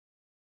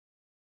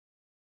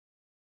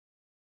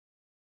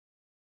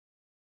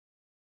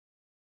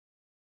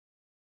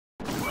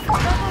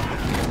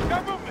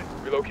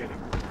Located.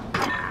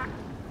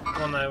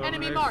 One there.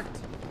 Enemy marked.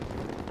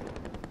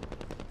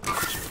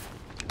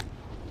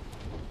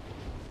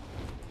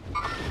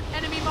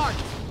 Enemy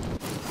marked.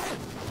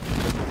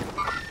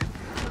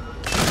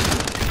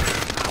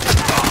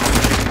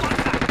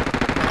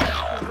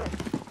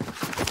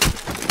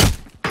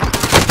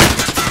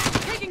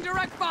 Taking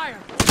direct fire.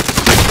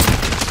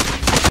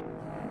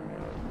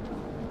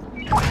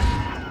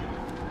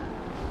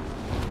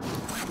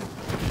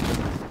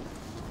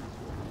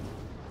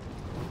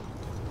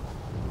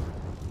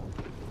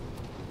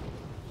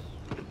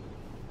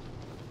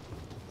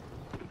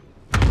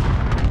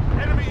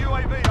 Enemy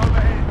UAV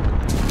overhead.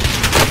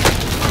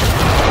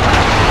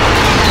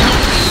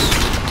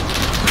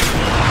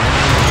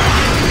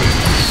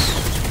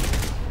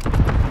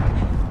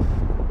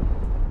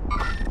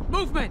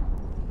 Movement.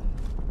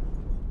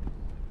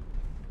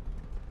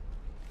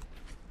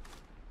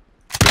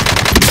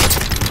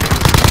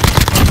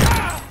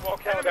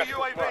 Enemy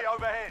UAV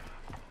overhead.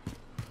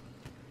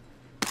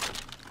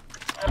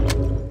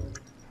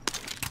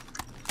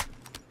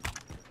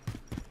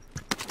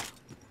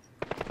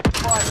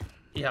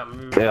 Yeah,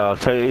 move. Yeah, I'll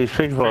tell you, these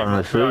people on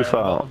this roof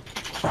out.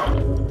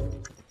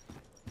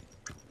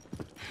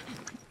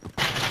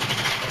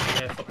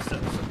 Okay,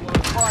 footsteps.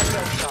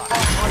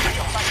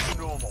 Back to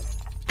normal.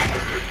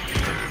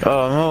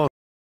 Oh no.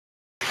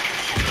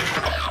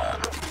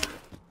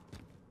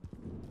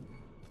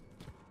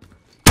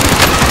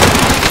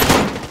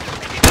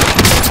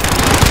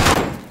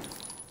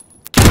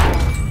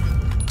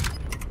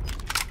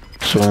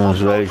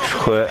 Someone's ready to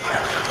quit.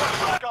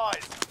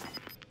 Guys.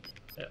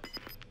 Yeah.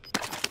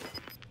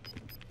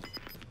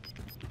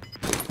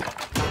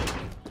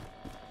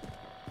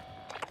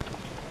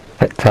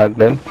 Tag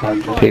them.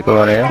 People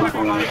on here.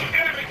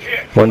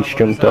 One's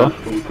jumped off.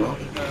 Be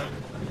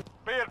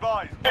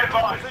advised.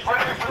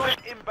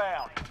 Position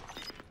inbound.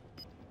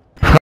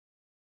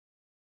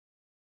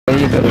 Where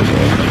you going?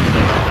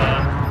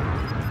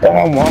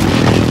 Down one.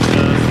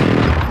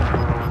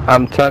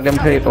 I'm tagging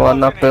people on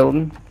that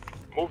building.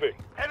 Moving.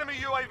 Enemy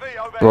UAV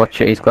overhead.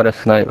 Watch it, he's got a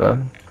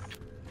sniper.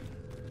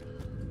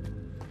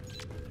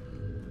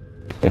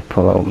 Yeah,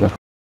 pull over.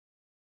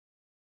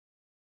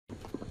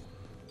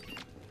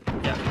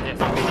 Yeah,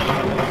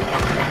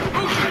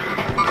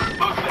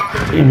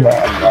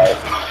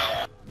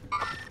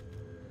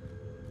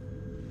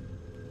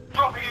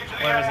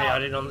 Where is he?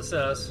 Hiding on the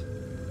stairs.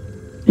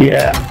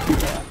 Yeah.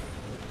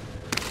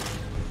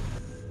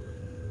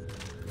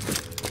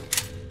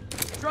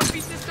 Trophy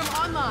system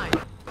online.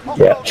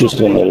 Yeah, just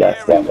on the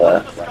left down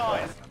there.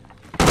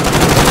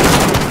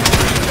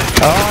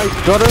 Oh,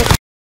 he's got it.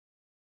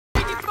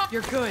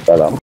 You're good.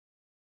 Hello.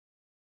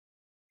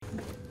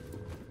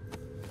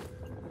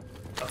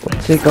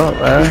 What's he got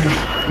there?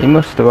 He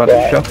must have had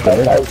a shotgun.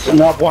 There's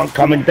another one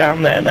coming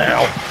down there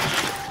now.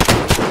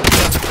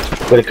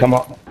 Will it come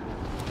up?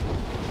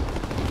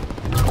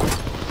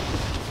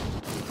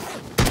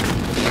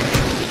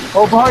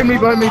 Oh, behind me,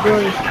 guys.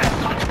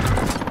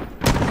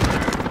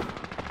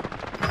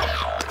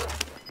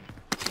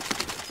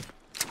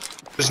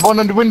 There's one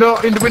in the window,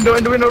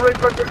 right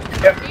back there.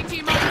 Yeah.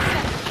 18 minutes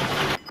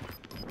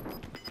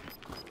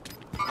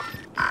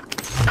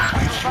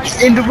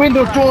In the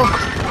window, door.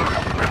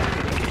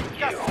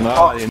 No,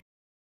 I didn't.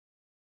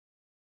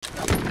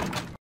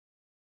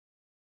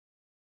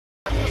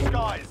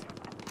 Guys.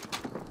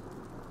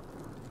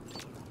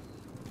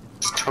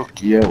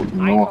 Took you out,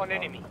 you know.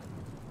 Enemy.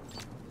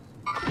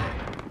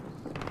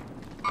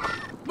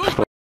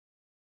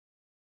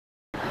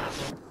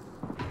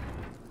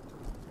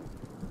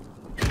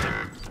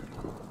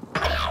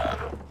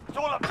 It's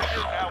all up to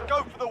you now.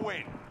 Go for the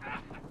win.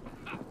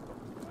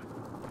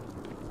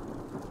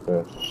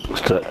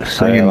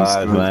 Stay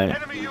alive, mate.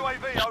 Enemy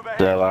UAV Stay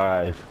overhead.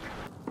 alive.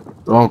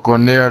 Don't go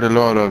near the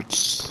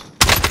loadouts.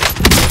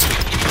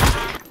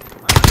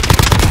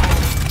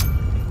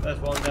 There's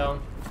one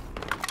down.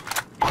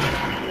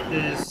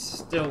 There's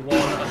still one.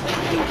 I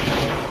think.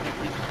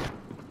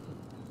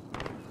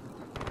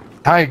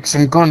 Take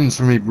some guns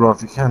for me, bro,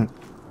 if you can.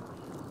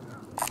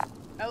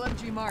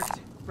 LMG marked.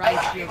 Right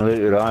here.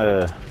 Look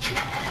at that.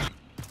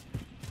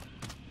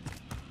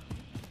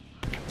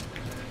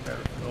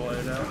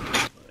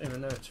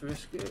 Even though it's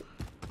risky.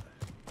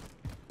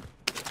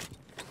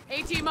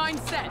 AT mine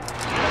set.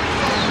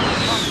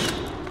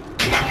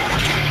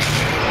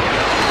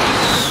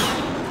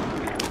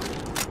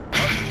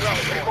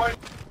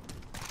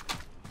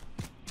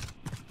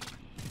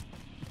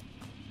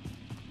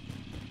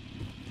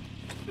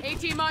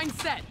 AT mine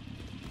set.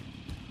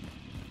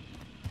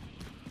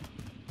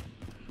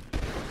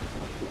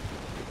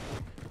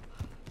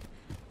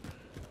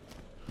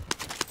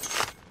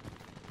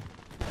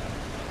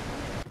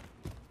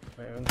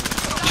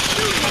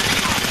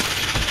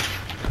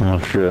 Oh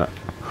shit.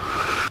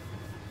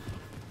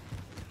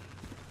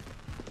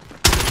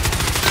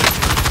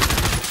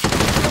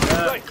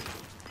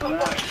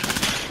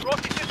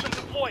 Rocket system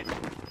deployed.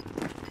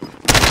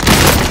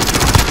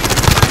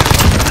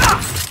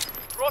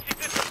 Rocket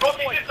system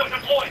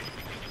deployed.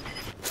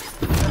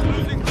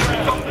 Losing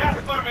ground. Gas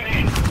moving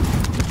in.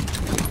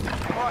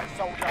 Alright,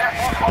 soldier.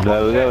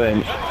 There we go in.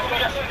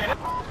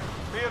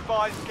 Be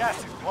advised, gas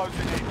is closing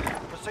in.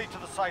 Proceed to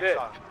the safe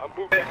zone. I'm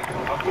moving.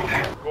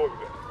 Go over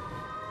there.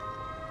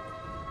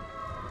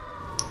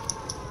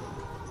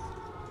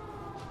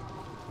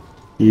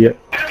 Yep.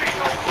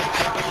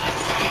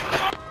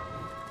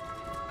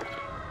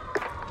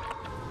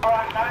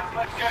 Alright, guys,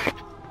 let's go.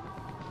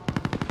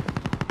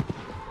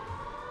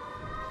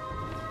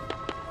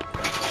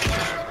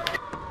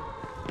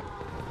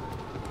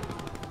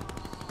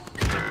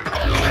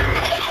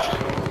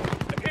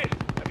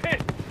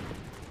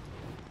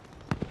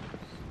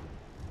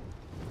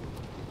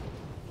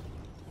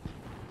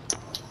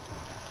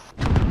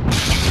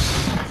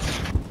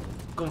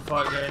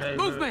 Gunfight going over.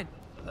 Movement!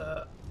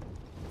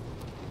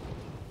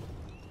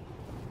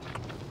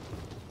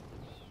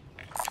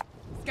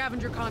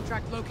 Scavenger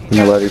contract located.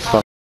 Nobody's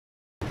fucking.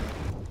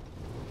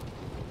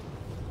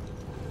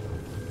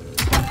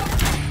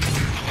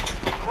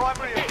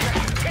 Primary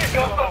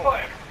objective.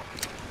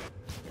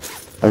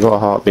 I got a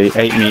heartbeat.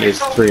 8 meters,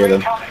 3 of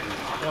them. I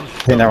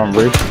think they're on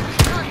roof.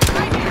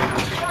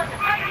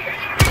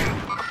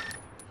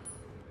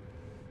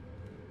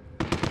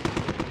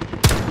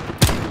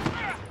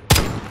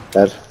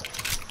 Dead.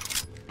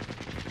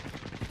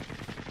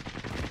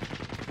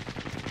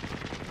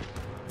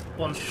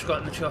 One's just got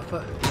in the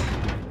chopper.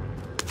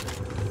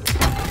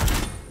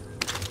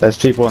 There's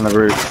people on the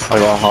roof. I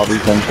got a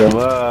heartbeat sensor.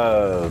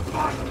 Whoa.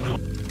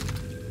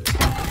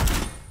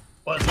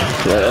 What's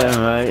that? Yeah,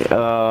 mate.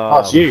 Oh,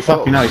 it's you.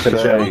 Fucking hell, you said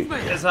shit.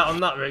 Is that on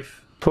that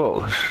roof?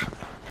 Push.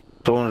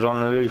 Someone's on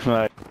the roof,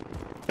 mate.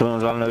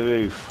 Someone's on the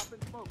roof.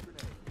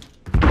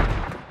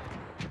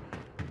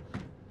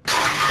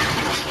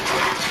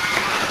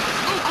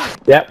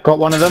 Yep, got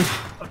one of them.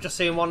 I've just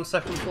seen one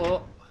second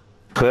floor.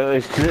 Quickly,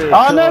 it's still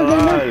Oh, no, no,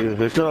 no. alive.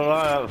 They're still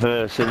alive at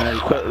first, and then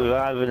quickly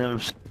reviving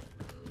them.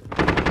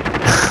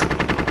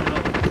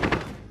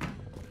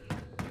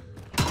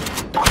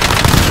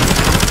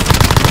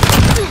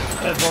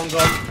 There's one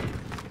gone.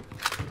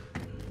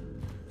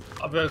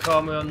 I broke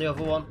armor on the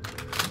other one.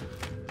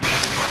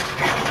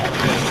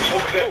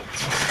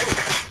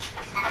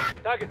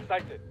 Target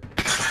sighted.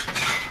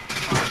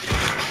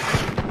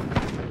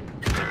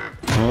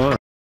 Oh.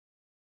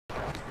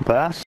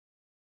 Bass.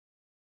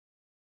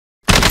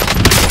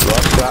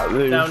 Lost that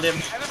roof. Downed him.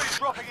 Enemy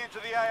dropping into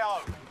the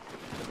AO.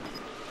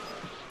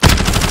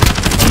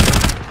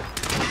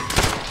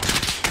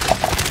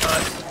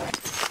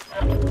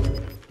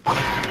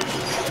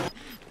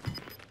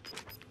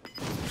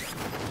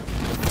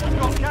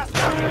 Got gas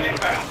moving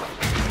inbound.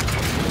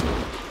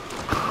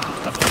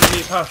 I've got a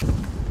new pass.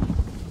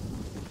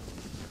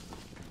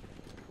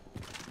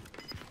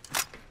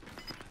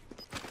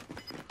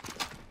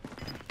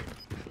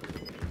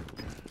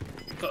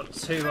 Got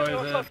two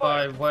over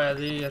by where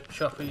the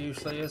chopper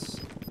usually is.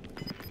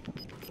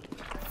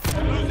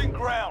 Losing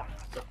ground.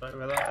 Don't know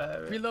where that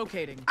area.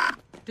 Relocating.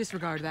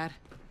 Disregard that.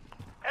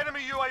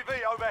 Enemy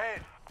UAV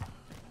overhead.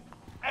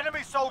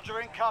 Enemy soldier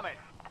incoming.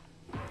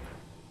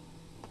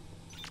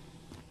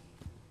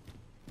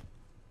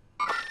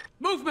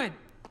 Movement!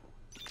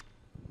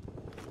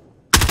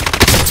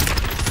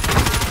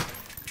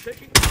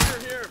 Taking fire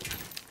here.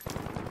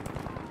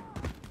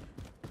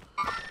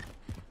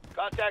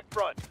 Contact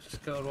front.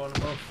 Just killed one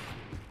above.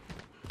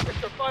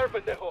 Extra fire,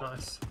 pendejo.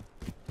 Nice.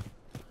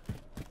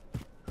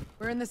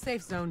 We're in the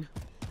safe zone.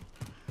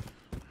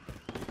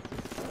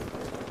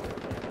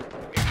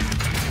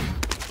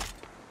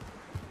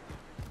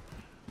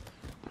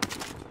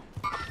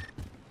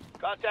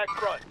 Contact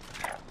front.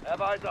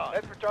 Have eyes on.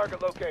 Head for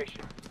target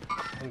location.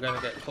 I'm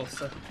gonna get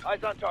closer.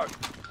 Eyes on target.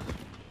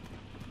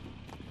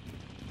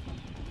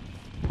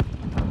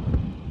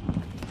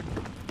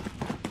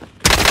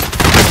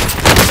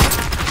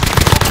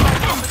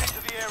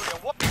 Into the area.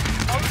 What?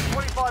 Only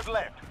 25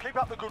 left. Keep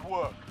up the good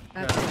work.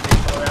 That's Yeah, it.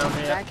 people around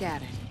here. Back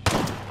at it.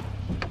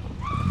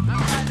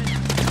 I'm coming.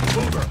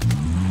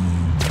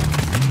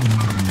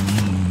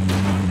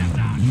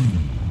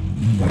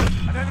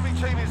 An enemy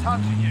team is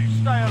hunting you.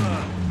 Stay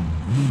alert.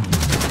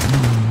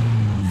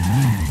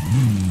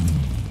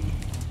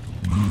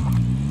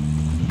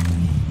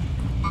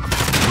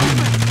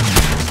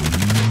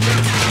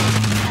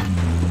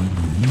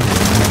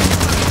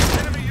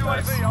 Enemy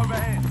UAV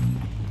overhead.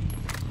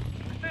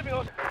 Receiving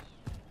on.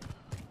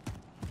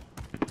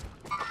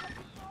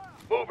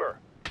 Mover.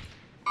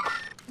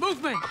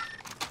 Movement!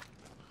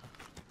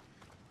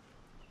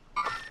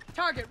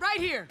 Target right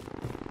here!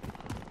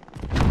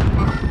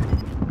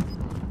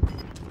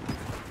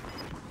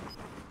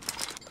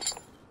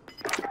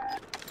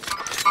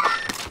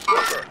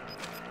 Mover.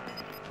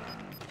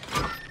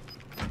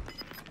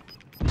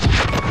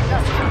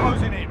 Gas is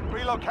closing in.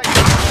 Relocation.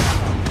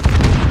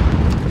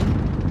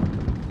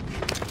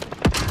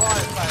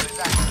 Fire sale is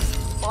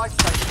active. Buy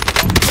station.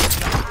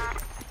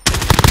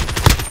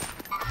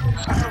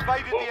 You've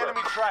evaded the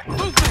enemy track.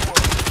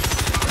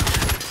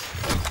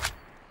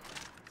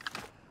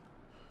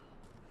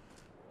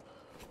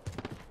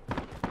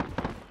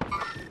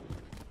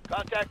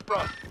 Contact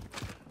front.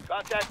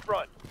 Contact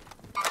front.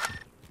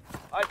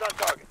 Eyes on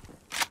target.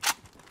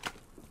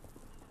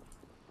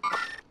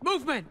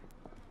 Movement!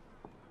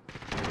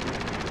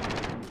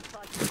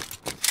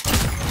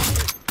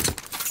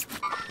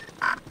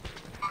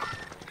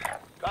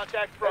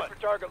 Contact front. Head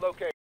for target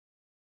location.